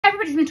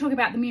everybody's been talking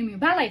about the Miu Miu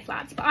Ballet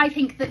Flats, but I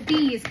think that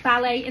these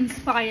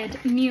ballet-inspired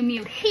Miu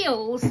Miu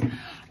heels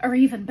are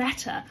even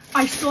better.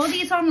 I saw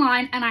these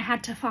online and I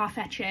had to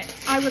FARFETCH it.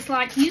 I was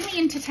like, you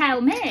mean to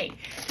tell me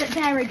that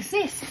there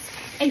exists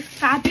a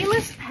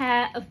fabulous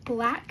pair of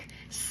black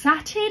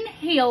satin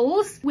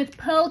heels with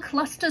pearl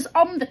clusters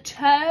on the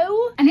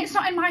toe and it's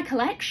not in my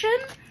collection?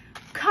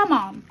 Come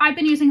on. I've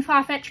been using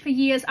FARFETCH for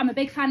years. I'm a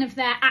big fan of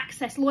their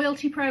Access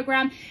loyalty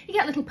program. You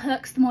get little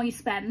perks the more you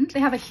spend. They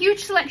have a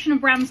huge selection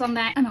of brands on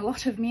there and a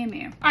lot of Miu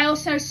Miu. I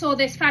also saw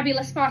this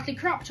fabulous sparkly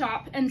crop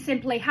top and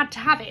simply had to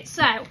have it.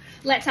 So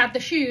let's add the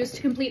shoes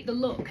to complete the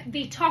look.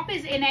 The top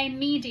is in a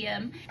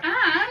medium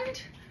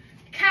and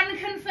can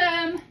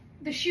confirm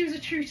the shoes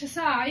are true to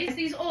size.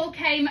 These all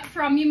came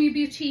from Miu Miu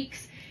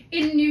boutiques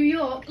in New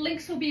York.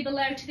 Links will be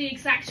below to the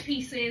exact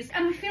pieces.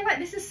 And I feel like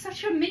this is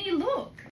such a me look.